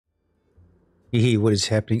Hey, what is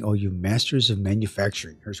happening, all you masters of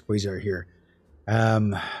manufacturing? Here's Quayzar here.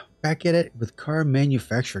 Back at it with car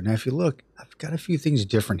manufacturer. Now, if you look, I've got a few things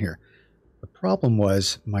different here. The problem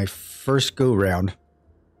was my first go round,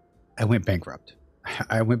 I went bankrupt.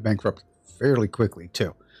 I went bankrupt fairly quickly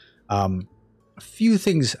too. A few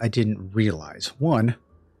things I didn't realize. One,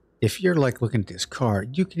 if you're like looking at this car,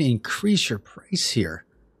 you can increase your price here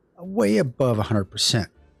way above 100%.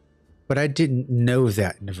 But I didn't know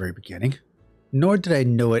that in the very beginning. Nor did I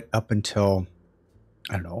know it up until,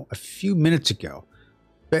 I don't know, a few minutes ago.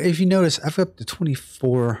 But if you notice, I've up to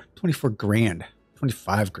 24 grand,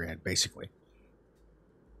 25 grand, basically.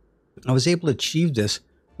 I was able to achieve this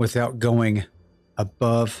without going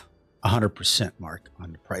above 100% mark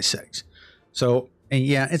on the price settings. So, and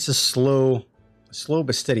yeah, it's a slow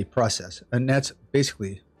but steady process. And that's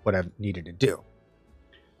basically what I've needed to do.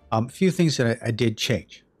 A few things that I did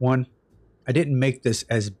change. One, I didn't make this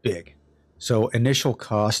as big. So initial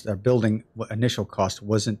cost, building initial cost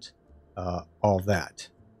wasn't all that.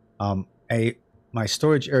 My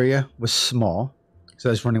storage area was small, so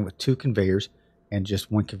I was running with 2 conveyors and just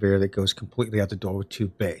 1 conveyor that goes completely out the door with 2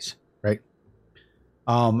 bays, right?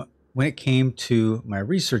 When it came to my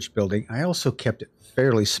research building, I also kept it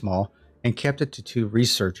fairly small and kept it to 2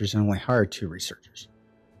 researchers and only hired 2 researchers.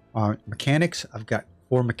 Mechanics, I've got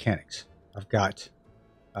 4 mechanics. I've got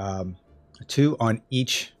 2 on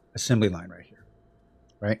each assembly line right here,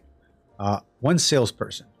 right? 1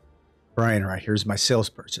 salesperson. Brian right here is my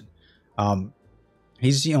salesperson.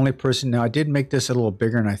 He's the only person. Now, I did make this a little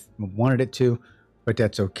bigger and I wanted it to, but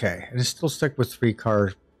that's okay. And it's still stuck with 3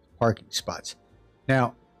 car parking spots.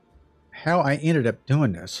 Now, how I ended up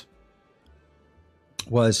doing this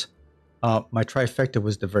was my trifecta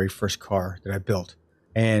was the very first car that I built.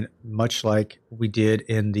 And much like we did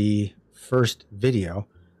in the first video,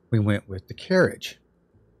 we went with the carriage,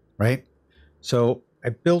 right? So I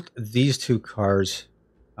built these 2 cars.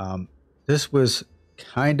 This was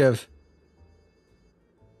kind of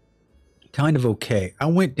okay. I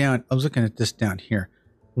went down, I was looking at this down here.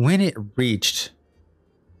 When it reached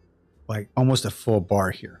like almost a full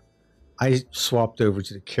bar here, I swapped over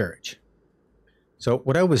to the carriage. So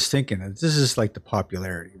what I was thinking is this is like the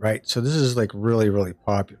popularity, right? So this is like really, really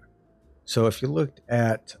popular. So if you looked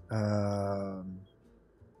at,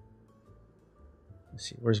 let's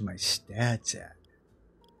see, where's my stats at?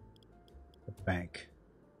 The bank.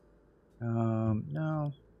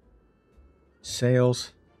 No.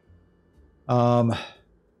 Sales.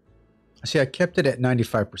 See, I kept it at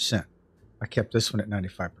 95%. I kept this one at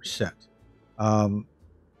 95%.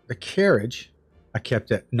 The carriage, I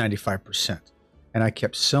kept at 95%. And I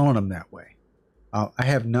kept selling them that way. I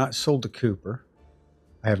have not sold the Cooper.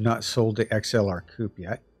 I have not sold the XLR Coupe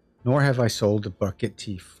yet. Nor have I sold the Bucket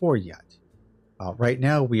T4 yet. Right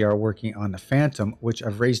now, we are working on the Phantom, which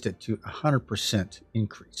I've raised it to 100%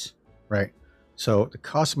 increase, right? So the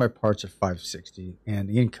cost of my parts are $560 and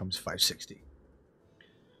the income's $560.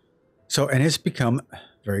 So, and it's become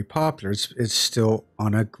very popular. It's still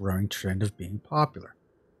on a growing trend of being popular.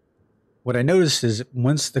 What I noticed is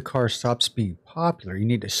once the car stops being popular, you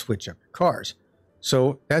need to switch up your cars.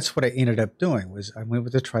 So that's what I ended up doing was I went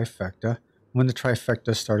with the trifecta. When the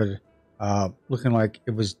trifecta started looking like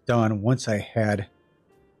it was done, once I had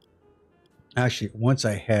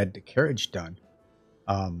the carriage done,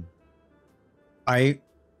 I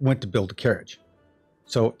went to build a carriage.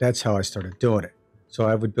 So that's how I started doing it. So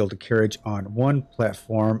I would build a carriage on one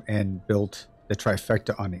platform and built the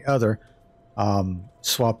trifecta on the other,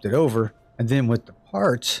 swapped it over, and then with the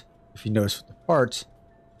parts, if you notice with the parts,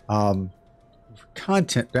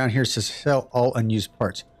 content down here says sell all unused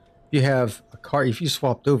parts. If you have a car, if you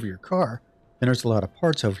swapped over your car, then there's a lot of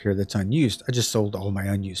parts over here that's unused. I just sold all my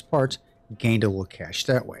unused parts and gained a little cash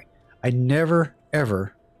that way. I never,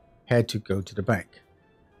 ever had to go to the bank.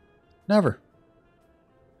 Never.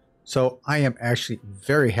 So I am actually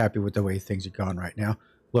very happy with the way things are going right now.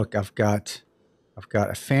 Look, I've got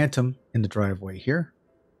a Phantom in the driveway here.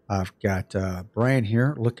 I've got Brian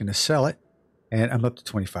here looking to sell it, and I'm up to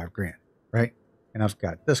 25 grand, right? And I've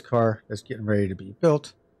got this car that's getting ready to be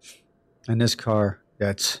built, and this car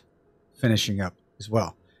that's finishing up as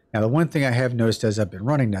well. Now, the one thing I have noticed as I've been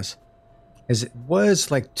running this is it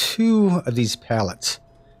was like 2 of these pallets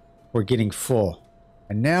were getting full.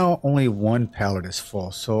 And now only 1 pallet is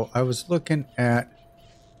full. So I was looking at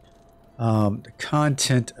the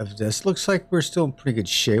content of this. Looks like we're still in pretty good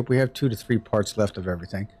shape. We have 2 to 3 parts left of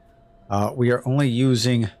everything. We are only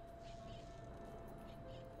using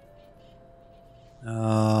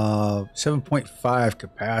 7.5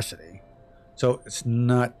 capacity. So it's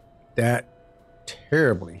not that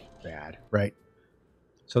terribly bad, right?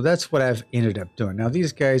 So that's what I've ended up doing. Now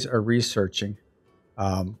these guys are researching,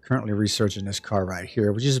 currently researching this car right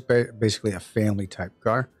here, which is basically a family type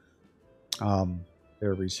car.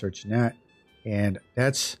 They're researching that, and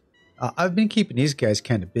that's I've been keeping these guys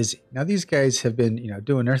kind of busy. Now these guys have been,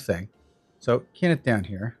 doing their thing. So Kenneth down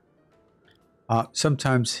here,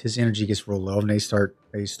 sometimes his energy gets real low, and they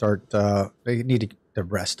need to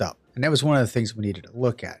rest up, and that was one of the things we needed to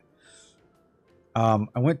look at. I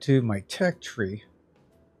went to my tech tree.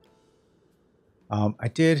 I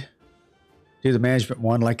did do the management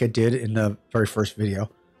one like I did in the very first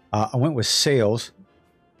video. I went with sales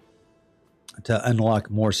to unlock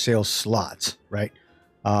more sales slots, right?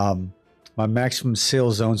 My maximum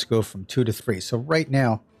sales zones go from 2 to 3. So right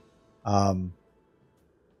now,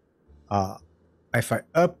 if I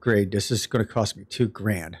upgrade this is going to cost me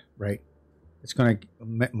 $2,000, right? It's going to,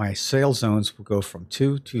 my sales zones will go from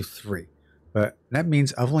 2 to 3, but that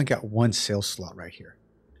means I've only got one sales slot right here.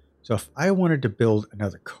 So if I wanted to build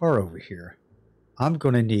another car over here, I'm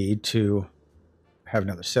going to need to have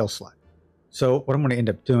another sales slot. So what I'm going to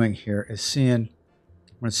end up doing here is I'm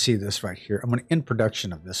going to see this right here. I'm going to end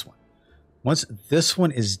production of this one. Once this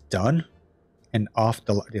one is done and off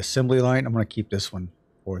the assembly line, I'm going to keep this one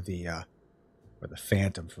for the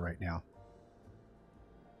Phantom for right now.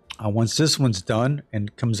 Once this one's done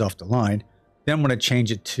and comes off the line, then I'm going to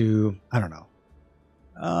change it to, I don't know.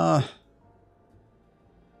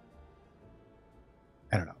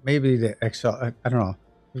 I don't know. Maybe the XL. I don't know.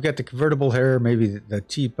 We've got the convertible here. Maybe the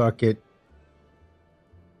T bucket.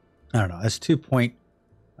 I don't know. That's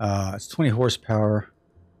it's 20 horsepower.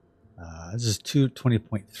 This is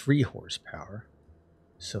 20.3 horsepower.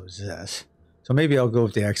 So is this. So maybe I'll go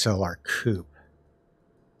with the XLR Coupe.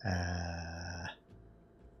 I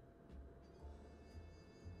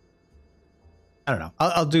don't know.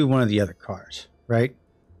 I'll do one of the other cars, right?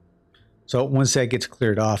 So once that gets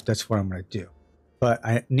cleared off, that's what I'm going to do. But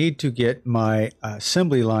I need to get my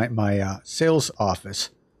assembly line, my sales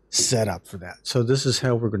office set up for that. So this is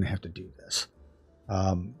how we're going to have to do this.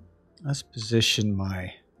 Let's position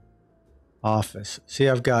my office. See,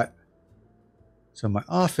 I've got, so my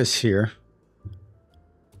office here,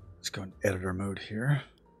 let's go in editor mode here.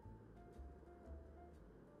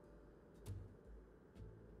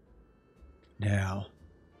 Now,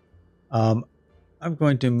 I'm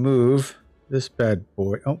going to move this bad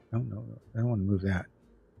boy. Oh, no. I don't want to move that.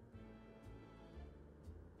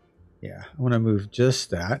 Yeah, I want to move just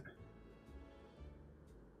that.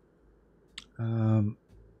 I'm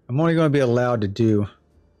only going to be allowed to do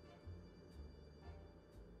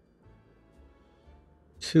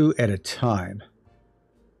 2 at a time.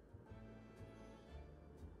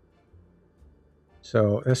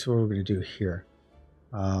 So that's what we're going to do here.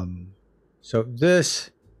 So this,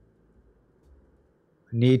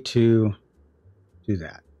 I need to do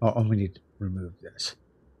that. Oh, we need to remove this.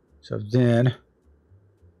 So then,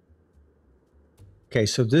 okay,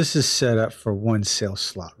 so this is set up for one sales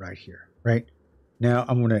slot right here, right? Now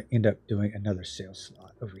I'm going to end up doing another sales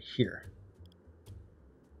slot over here.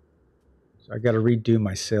 So I got to redo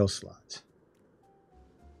my sales slots,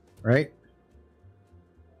 right?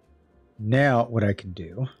 Now what I can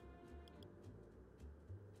do,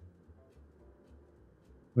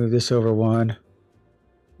 move this over one.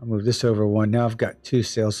 I'll move this over one. Now I've got 2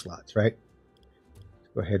 sales slots, right? Let's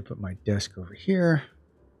go ahead and put my desk over here.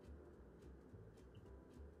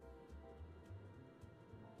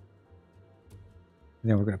 And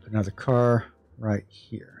then we're going to put another car right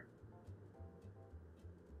here.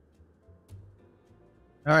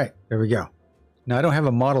 All right, there we go. Now I don't have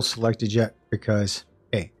a model selected yet because,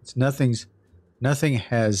 hey, nothing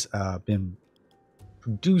has been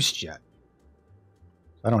produced yet.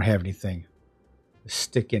 I don't have anything to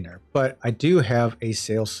stick in there, but I do have a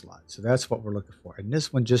sales slot, so that's what we're looking for. And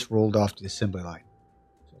this one just rolled off the assembly line.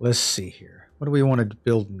 So let's see here. What do we want to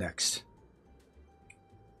build next?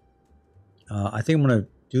 I think I'm going to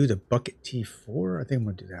do the bucket T4. I think I'm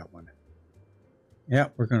going to do that one. Yeah,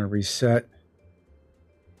 we're going to reset.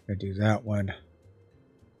 I'm going to do that one.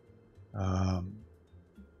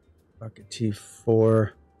 Bucket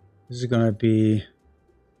T4. This is going to be,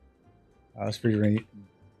 let's rewrite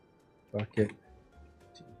bucket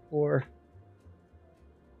T4.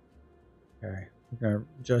 Okay, I'm going to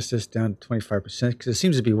adjust this down to 25% because it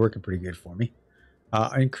seems to be working pretty good for me.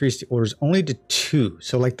 I increased the orders only to 2.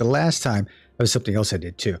 So like the last time, that was something else I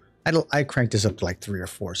did too. I cranked this up to like 3 or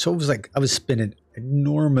 4. So it was like I was spending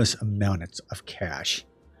enormous amounts of cash,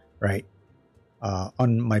 right,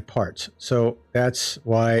 on my parts. So that's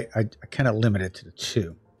why I kind of limited to the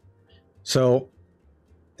 2. So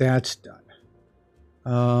that's done.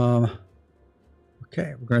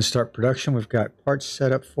 Okay, we're going to start production. We've got parts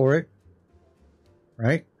set up for it,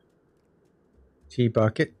 right?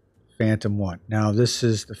 T-bucket, Phantom 1. Now this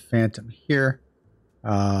is the Phantom here.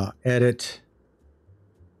 Edit.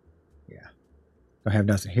 Yeah, don't have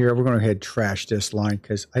nothing here. We're going to go ahead and trash this line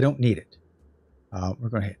because I don't need it. We're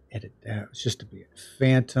going to hit edit that. It's just to be a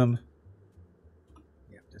Phantom.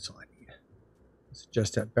 Yeah, that's all I need. Let's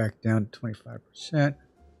adjust that back down to 25%.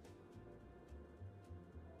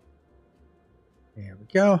 There we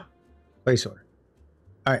go. Place order.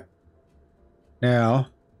 All right. Now,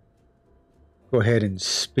 go ahead and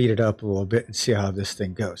speed it up a little bit and see how this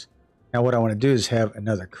thing goes. Now, what I want to do is have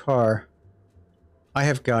another car. I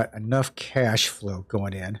have got enough cash flow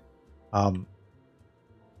going in.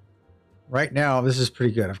 Right now, this is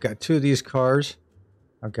pretty good. I've got 2 of these cars.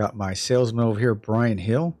 I've got my salesman over here, Brian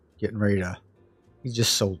Hill, getting ready to... He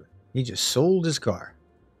just sold it. He just sold his car.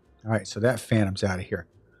 All right, so that Phantom's out of here.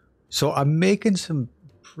 So I'm making some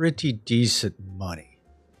pretty decent money.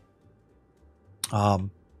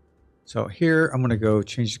 So here I'm going to go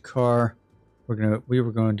change the car. We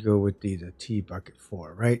were going to go with the T-bucket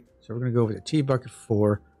 4, right? So we're going to go with the T-bucket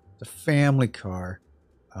 4, the family car.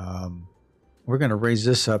 We're going to raise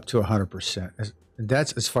this up to 100%. And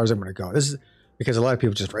that's as far as I'm going to go. This is because a lot of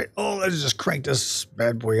people just write, oh, let's just crank this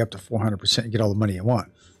bad boy up to 400% and get all the money you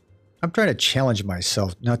want. I'm trying to challenge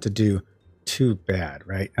myself not to do too bad,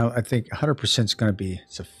 right? I think 100% is going to be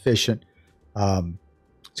sufficient.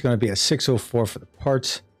 It's going to be a 604 for the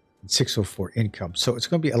parts and 604 income. So it's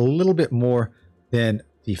going to be a little bit more than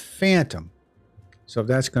the Phantom. So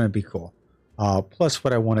that's going to be cool. Plus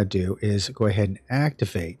what I want to do is go ahead and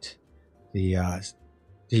activate the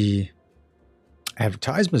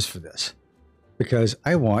advertisements for this because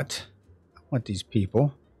I want these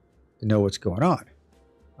people to know what's going on.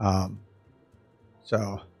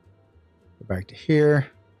 So go back to here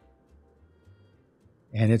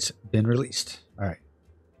and it's been released. All right.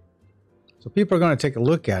 So people are going to take a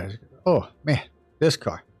look at it. Oh man, this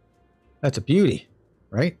car, that's a beauty,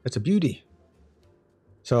 right? That's a beauty.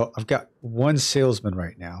 So I've got 1 salesman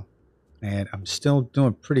right now and I'm still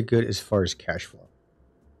doing pretty good as far as cash flow.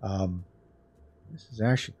 This is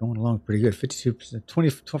actually going along pretty good.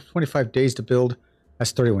 52%, 25 days to build.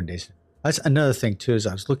 That's 31 days. That's another thing too, is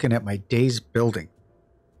I was looking at my days building.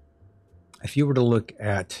 If you were to look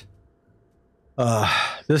at,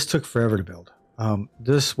 this took forever to build.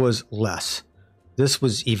 This was less. This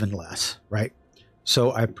was even less, right?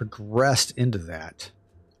 So I progressed into that.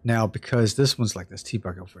 Now, because this one's like this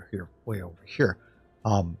T-bucket over here, way over here,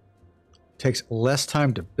 takes less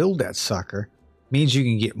time to build that sucker, means you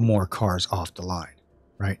can get more cars off the line,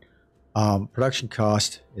 right? Production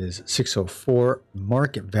cost is 604.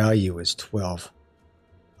 Market value is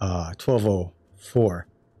 1204.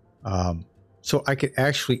 So I could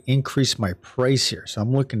actually increase my price here. So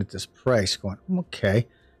I'm looking at this price going, okay,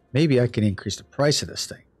 maybe I can increase the price of this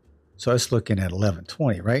thing. So I was looking at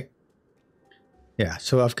 1120, right? Yeah,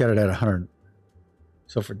 so I've got it at 100.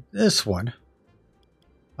 So for this one,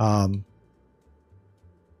 I've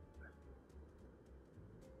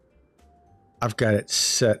got it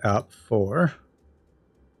set up for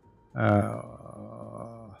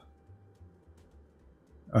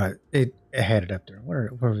it had it up there.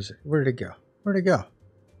 Where was it? Where did it go? Where'd it go?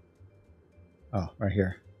 Oh, right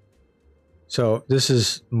here. So this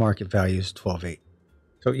is market value is 12.8.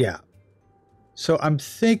 So yeah. So I'm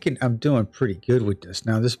thinking I'm doing pretty good with this.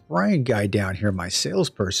 Now this Brian guy down here, my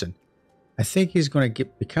salesperson, I think he's going to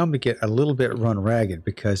get a little bit run ragged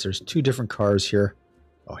because there's 2 different cars here.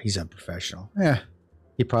 Oh, he's unprofessional.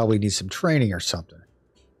 He probably needs some training or something.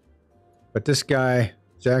 But this guy,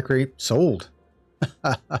 Zachary, sold.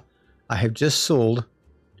 I have just sold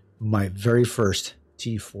my very first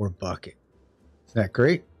T4 bucket. Isn't that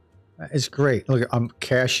great? It's great. Look, I'm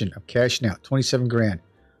cashing out 27 grand.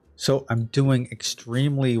 So I'm doing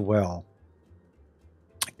extremely well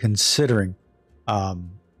considering the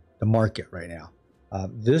market right now.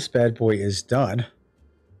 This bad boy is done.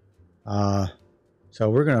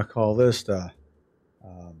 So we're going to call this the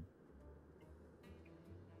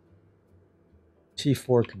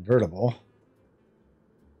T4 convertible.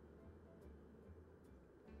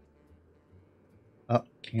 Oh,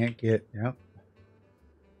 can't get, yep.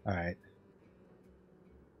 All right.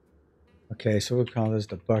 Okay, so we'll call this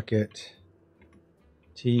the bucket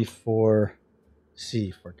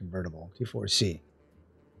T4C for convertible, T4C.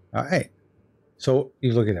 All right. So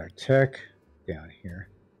you look at our tech down here.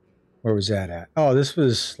 Where was that at? Oh, this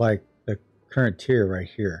was like the current tier right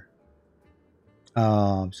here.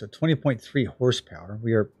 So 20.3 horsepower.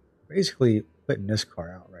 We are basically putting this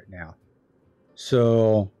car out right now.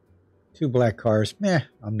 So 2 black cars, meh,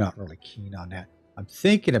 I'm not really keen on that. I'm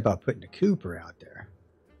thinking about putting a Cooper out there.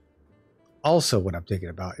 Also, what I'm thinking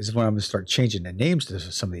about is when I'm going to start changing the names to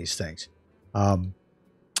some of these things.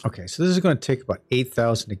 Okay, so this is going to take about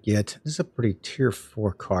 8,000 to get. This is a pretty tier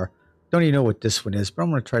 4 car. Don't even know what this one is, but I'm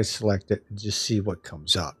going to try to select it and just see what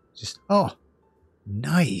comes up. Just, oh,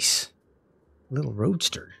 nice. Little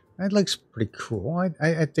roadster. That looks pretty cool.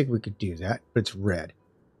 I think we could do that, but it's red.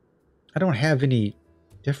 I don't have any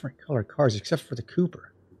different color cars except for the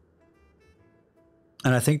Cooper.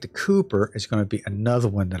 And I think the Cooper is going to be another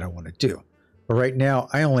one that I want to do. But right now,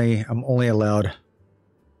 I'm only allowed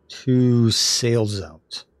 2 sales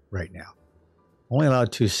zones right now. Only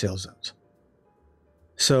allowed 2 sales zones.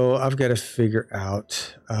 So I've got to figure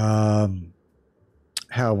out how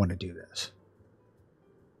I want to do this.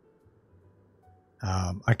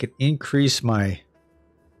 I could increase my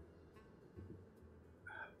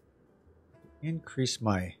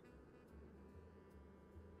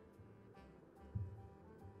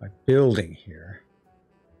building here.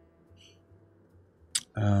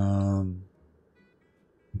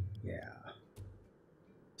 Yeah.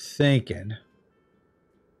 Thinking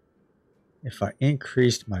if I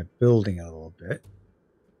increased my building a little bit,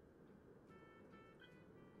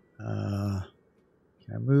 can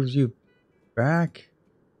I move you back?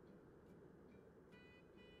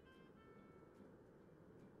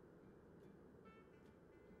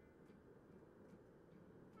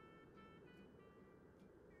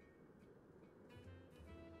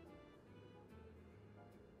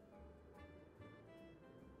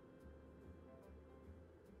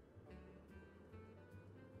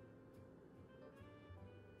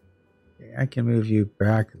 Okay, I can move you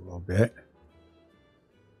back a little bit.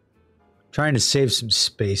 Trying to save some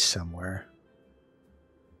space somewhere.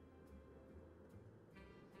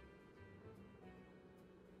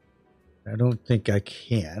 I don't think I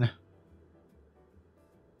can.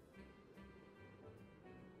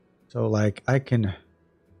 So like I can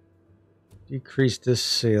decrease this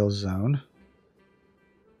sales zone.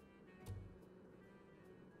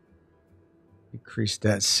 Decrease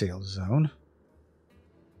that sales zone.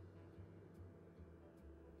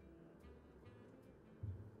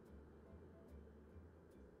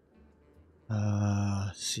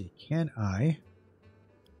 Let's see, can I?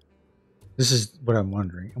 This is what I'm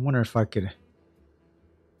wondering. I wonder if I could.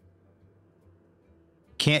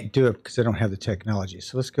 Can't do it because I don't have the technology.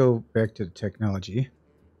 So let's go back to the technology.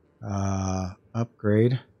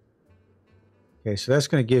 Upgrade. Okay, so that's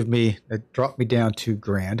going to give me, that dropped me down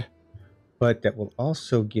 $2,000, but that will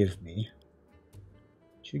also give me,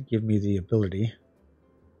 should give me the ability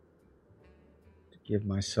to give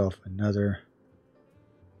myself another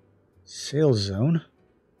sales zone,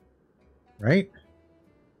 right?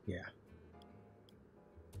 Yeah.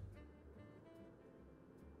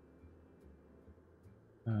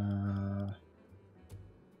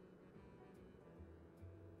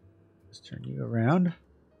 Let's turn you around.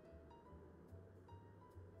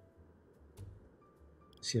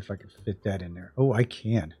 See if I can fit that in there. Oh, I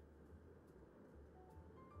can.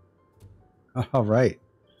 All right.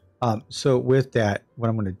 So with that, what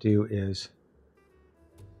I'm going to do is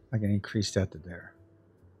I can increase that to there.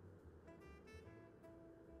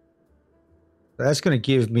 So that's going to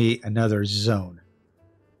give me another zone.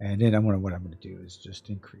 And then what I'm going to do is just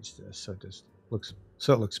increase this so it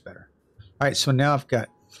looks better. All right, so now I've got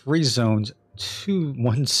 3 zones,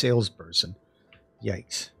 1 salesperson.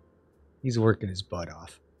 Yikes. He's working his butt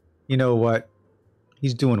off. You know what?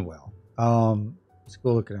 He's doing well. Let's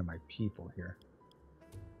go look at my people here.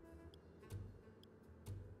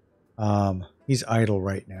 He's idle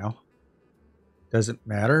right now. Doesn't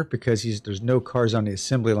matter because there's no cars on the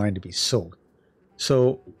assembly line to be sold.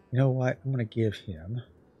 So, you know what? I'm going to give him...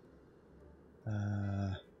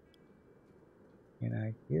 can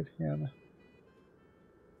I give him...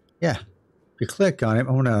 Yeah. If you click on him,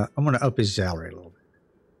 I'm gonna up his salary a little bit.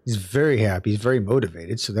 He's very happy. He's very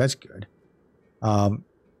motivated, so that's good.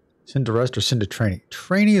 Send to rest or send to training.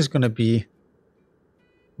 Training is going to be...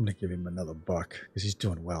 I'm going to give him another buck because he's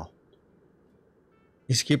doing well.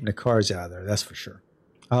 He's keeping the cars out of there, that's for sure.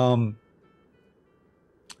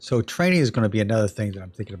 So training is going to be another thing that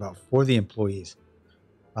I'm thinking about for the employees.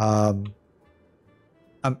 I'm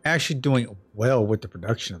actually doing well with the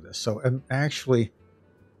production of this. So I'm actually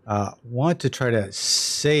want to try to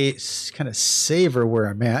kind of savor where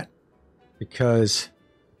I'm at because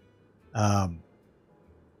I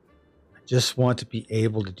just want to be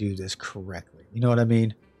able to do this correctly. You know what I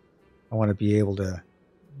mean? I want to be able to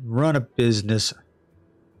run a business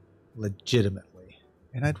legitimately.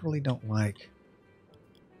 And I really don't like...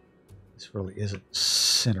 This really isn't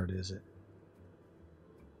centered, is it?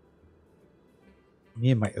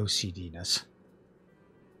 Me and my OCD-ness.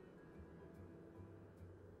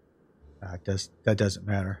 That doesn't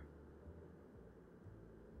matter.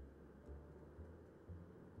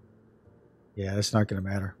 Yeah, that's not going to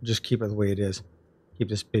matter. Just keep it the way it is. Keep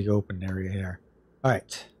this big open area here. All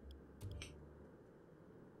right.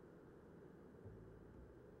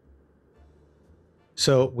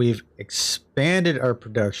 So we've expanded our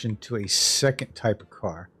production to a second type of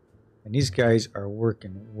car. And these guys are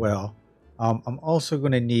working well. I'm also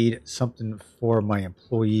going to need something for my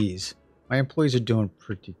employees. My employees are doing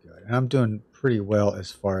pretty good. And I'm doing pretty well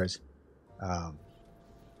as far as...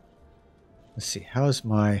 let's see. How's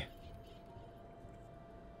my...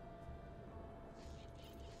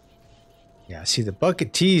 Yeah, see, the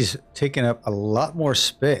bucket T's taking up a lot more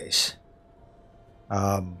space.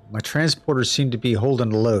 My transporters seem to be holding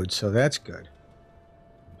the load, so that's good.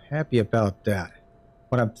 I'm happy about that.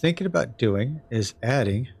 What I'm thinking about doing is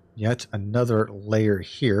adding yet another layer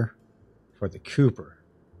here for the Cooper.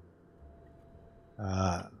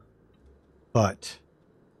 But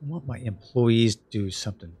I want my employees to do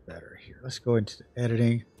something better here. Let's go into the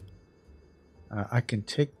editing. I can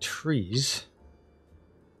take trees.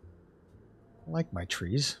 I like my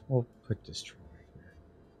trees. We'll put this tree right here.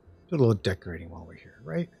 Do a little decorating while we're here,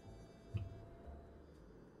 right?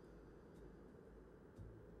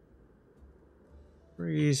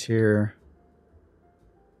 Trees here.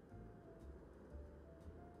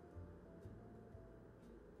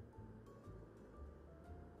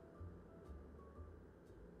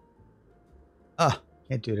 Ah,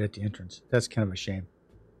 can't do it at the entrance. That's kind of a shame.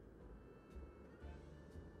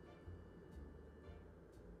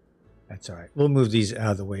 That's all right. We'll move these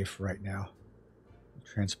out of the way for right now.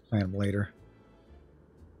 We'll transplant them later.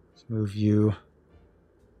 Let's move you. I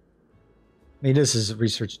mean, this is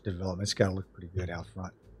research and development. It's got to look pretty good out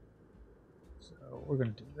front. So we're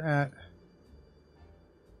going to do that.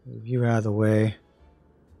 Move you out of the way.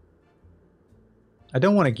 I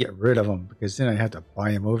don't want to get rid of them because then I have to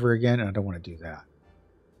buy them over again, and I don't want to do that.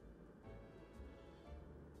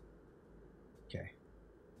 Okay.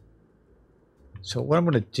 So what I'm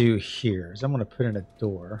going to do here is I'm going to put in a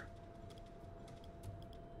door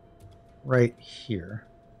right here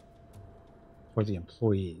for the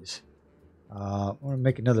employees. I'm going to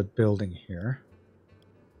make another building here.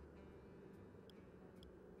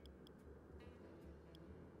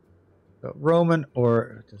 But Roman,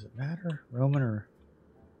 or does it matter? Roman or...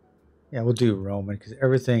 Yeah, we'll do Roman because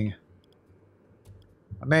everything...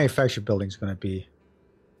 A manufactured building is going to be...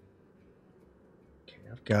 Okay,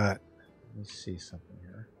 I've got... Let me see something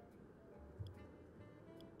here.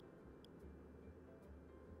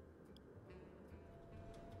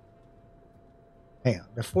 Hang on.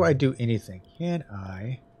 Before I do anything, can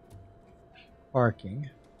I... Parking...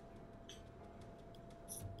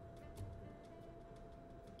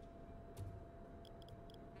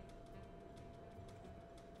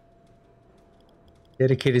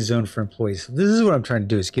 Dedicated zone for employees. So this is what I'm trying to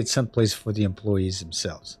do, is get someplace for the employees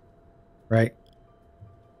themselves. Right?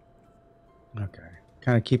 Okay.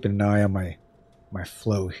 Kind of keeping an eye on my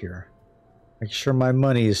flow here. Make sure my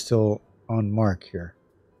money is still on mark here.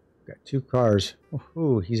 Got 2 cars.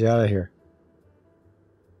 Ooh, he's out of here.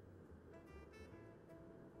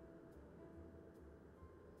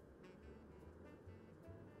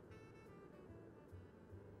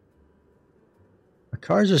 My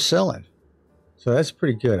cars are selling. So that's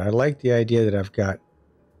pretty good. I like the idea that I've got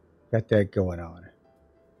that going on.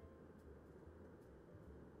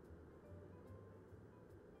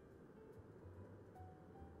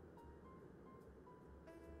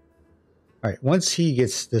 All right, once he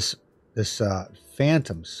gets this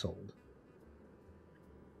Phantom sold,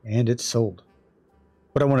 and it's sold,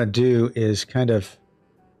 what I want to do is kind of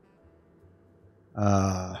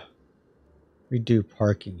redo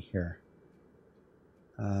parking here.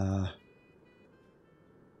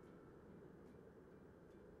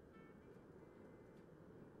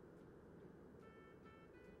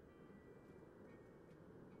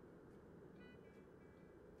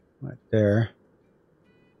 Right there.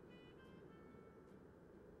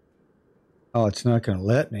 Oh, it's not going to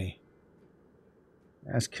let me.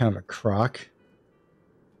 That's kind of a crock.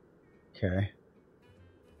 Okay.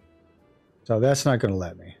 So that's not going to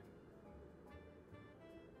let me.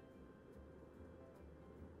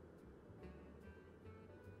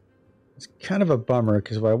 It's kind of a bummer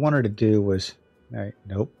because what I wanted to do was...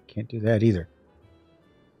 nope, can't do that either.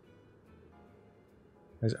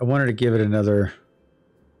 I wanted to give it another...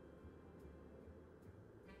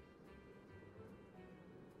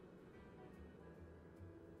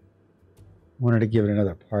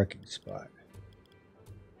 parking spot.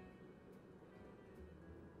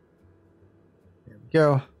 There we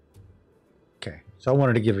go. Okay, so I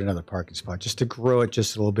wanted to give it another parking spot just to grow it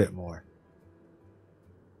just a little bit more.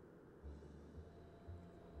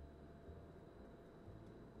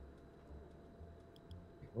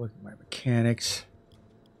 mechanics.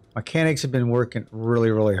 Mechanics have been working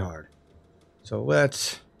really, really hard. So I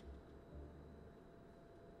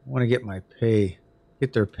want to get my pay,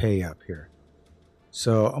 get their pay up here.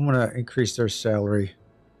 So I'm going to increase their salary.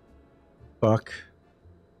 $1.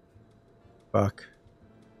 I'm going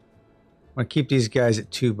to keep these guys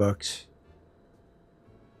at $2.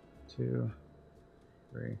 2,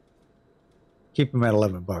 3. Keep them at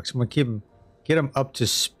 $11. I'm going to keep them, get them up to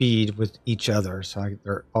speed with each other so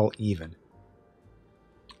they're all even.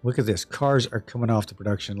 Look at this. Cars are coming off the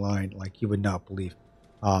production line like you would not believe.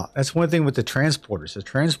 That's one thing with the transporters. The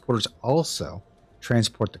transporters also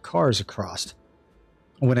transport the cars across.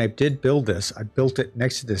 When I did build this, I built it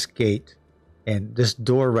next to this gate and this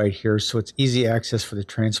door right here, so it's easy access for the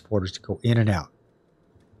transporters to go in and out.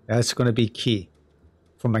 That's going to be key.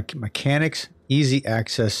 For my mechanics, easy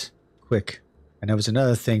access, quick. And that was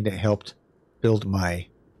another thing that helped build my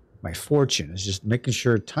fortune, is just making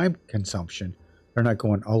sure time consumption, they're not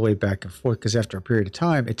going all the way back and forth, because after a period of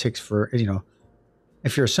time, it takes for, you know,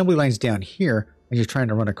 if your assembly line's down here and you're trying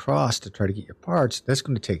to run across to try to get your parts, that's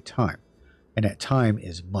going to take time. And that time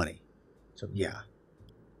is money. So yeah.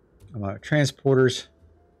 Transporters.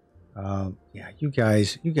 Yeah, you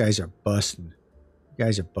guys are busting. You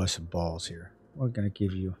guys are busting balls here. I'm going to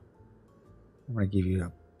give you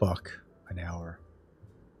 $1 an hour.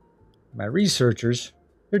 My researchers,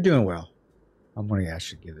 they're doing well. I'm going to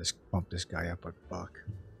actually bump this guy up $1. All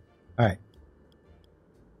right.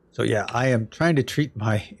 So yeah, I am trying to treat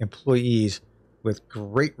my employees with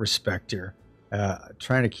great respect here.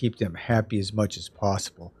 Trying to keep them happy as much as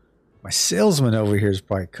possible. My salesman over here is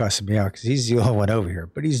probably cussing me out because he's the only one over here,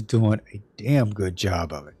 but he's doing a damn good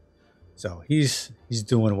job of it. So he's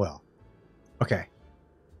doing well. Okay.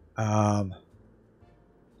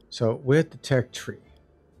 So with the tech tree,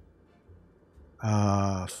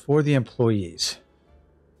 for the employees,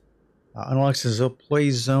 unlocks as a play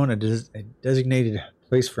zone, a designated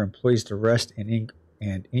place for employees to rest and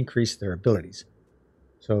increase their abilities.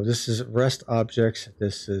 So this is rest objects.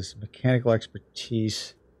 This is mechanical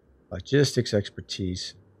expertise, logistics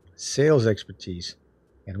expertise, sales expertise,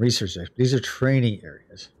 and research expertise. These are training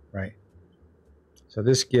areas, right? So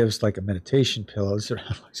this gives like a meditation pillow. This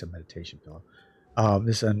unlocks a meditation pillow.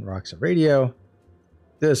 This unlocks a radio.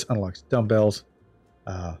 This unlocks dumbbells.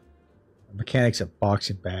 Mechanics a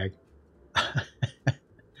boxing bag.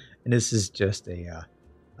 And this is just a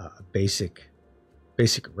basic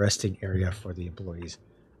resting area for the employees.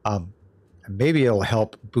 And maybe it'll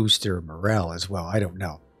help boost their morale as well. I don't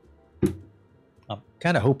know. I'm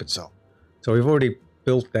kind of hoping so. So we've already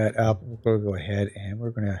built that up. We're going to go ahead and we're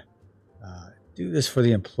going to do this for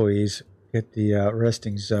the employees. Get the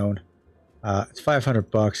resting zone. It's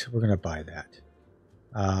 $500. We're going to buy that.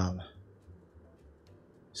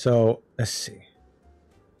 So let's see.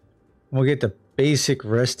 We'll get the basic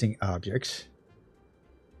resting objects.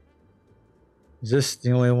 Is this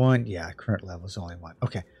the only one? Yeah, current level is the only one.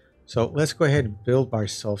 Okay, so let's go ahead and build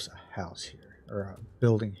ourselves a house here, or a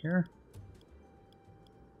building here.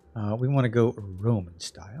 We want to go Roman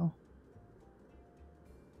style.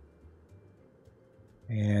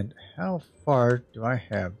 And how far do I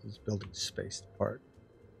have this building spaced apart?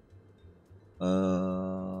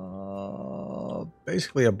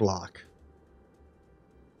 Basically a block.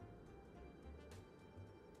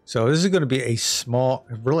 So this is going to be a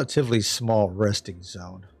relatively small resting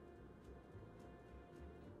zone.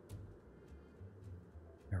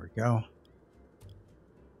 There we go.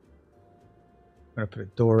 I'm going to put a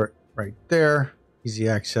door right there. Easy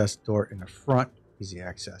access. Door in the front. Easy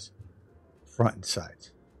access. Front and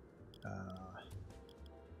sides.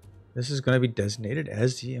 This is going to be designated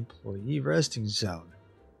as the employee resting zone.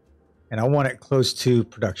 And I want it close to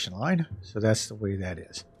production line. So that's the way that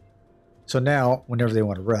is. So now, whenever they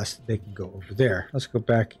want to rest, they can go over there. Let's go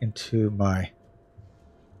back into my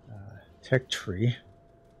tech tree.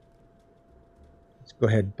 Let's go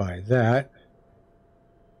ahead and buy that.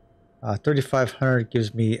 3,500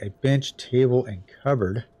 gives me a bench, table, and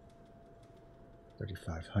cupboard.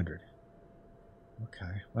 3,500.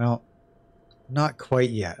 Okay, well, not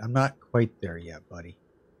quite yet. I'm not quite there yet, buddy.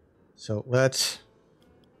 So let's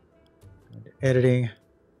go into editing.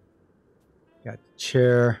 Got the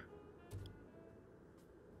chair.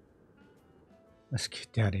 Let's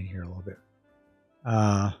get that in here a little bit.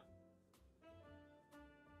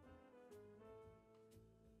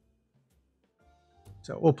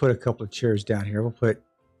 So we'll put a couple of chairs down here. We'll put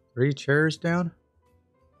 3 chairs down.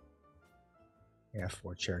 Yeah,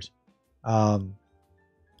 4 chairs.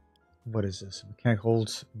 What is this?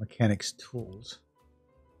 Mechanics tools.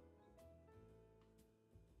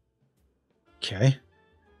 Okay.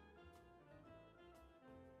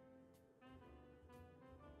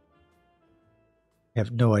 I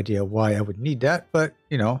have no idea why I would need that, but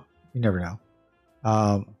you know, you never know.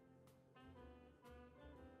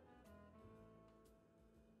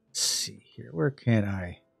 Let's see here. Where can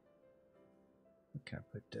I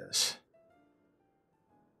put this?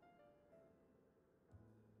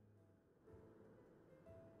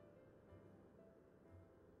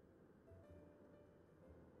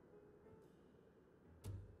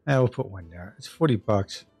 We'll put one there. It's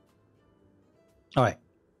 $40. All right.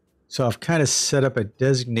 So I've kind of set up a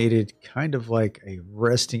designated kind of like a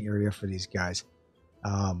resting area for these guys.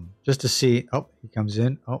 Just to see. Oh, he comes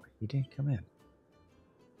in. Oh, he didn't come in.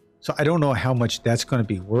 So I don't know how much that's going to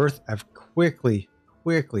be worth. I've quickly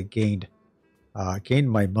gained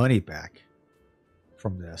my money back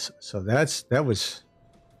from this. So that was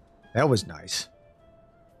nice.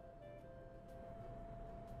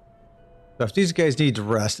 So if these guys need to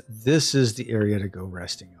rest, this is the area to go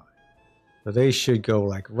resting on. So they should go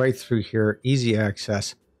like right through here, easy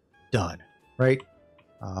access, done, right?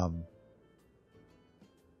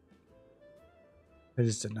 This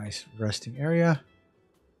is a nice resting area.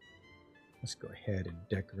 Let's go ahead and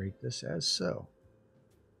decorate this as so.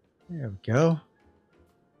 There we go.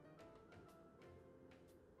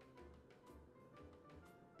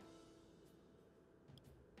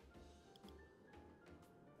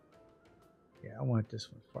 Yeah, I want this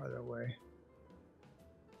one farther away.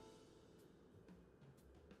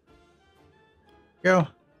 Go.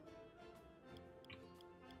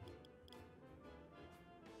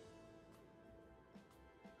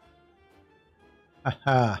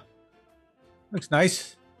 Aha. Looks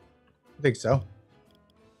nice. I think so.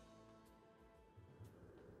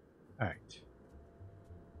 All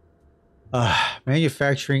right.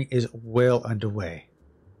 Manufacturing is well underway.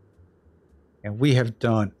 And we have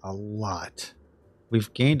done a lot.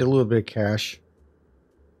 We've gained a little bit of cash.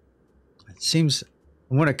 It seems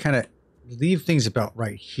I want to kind of leave things about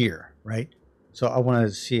right here, right? So I want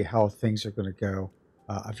to see how things are going to go.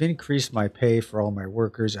 I've increased my pay for all my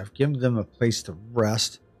workers. I've given them a place to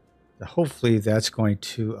rest. So hopefully that's going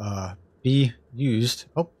to be used.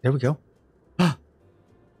 Oh, there we go.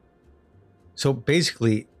 So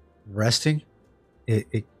basically, resting,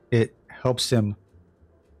 it helps them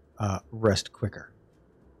rest quicker.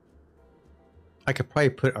 I could probably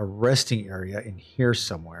put a resting area in here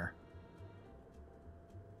somewhere,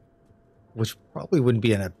 which probably wouldn't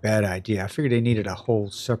be a bad idea. I figured they needed a whole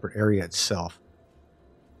separate area itself.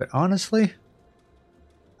 But honestly,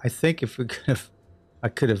 I think if I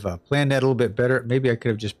could have planned that a little bit better. Maybe I could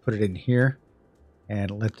have just put it in here and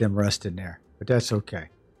let them rest in there. But that's okay.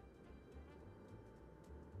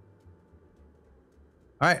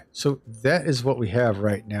 All right, so that is what we have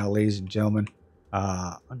right now, ladies and gentlemen.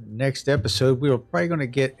 On the next episode, we are probably going to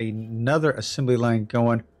get another assembly line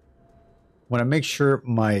going. When I make sure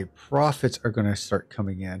my profits are going to start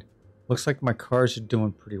coming in. Looks like my cars are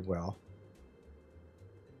doing pretty well.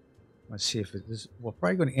 Let's see if it is. We're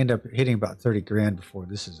probably going to end up hitting about 30 grand before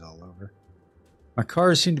this is all over. My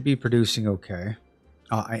cars seem to be producing okay.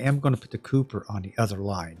 I am going to put the Cooper on the other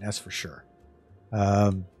line, that's for sure.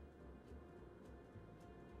 But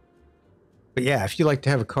yeah, if you like to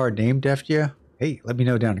have a car named after you, hey, let me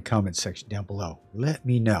know down in the comments section down below. Let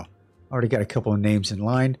me know. I already got a couple of names in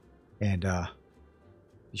line, and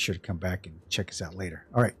be sure to come back and check us out later.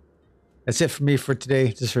 All right, that's it for me for today.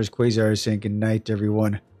 This is Quayzar saying good night,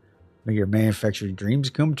 everyone. May your manufacturing dreams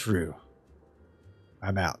come true.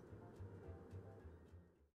 I'm out.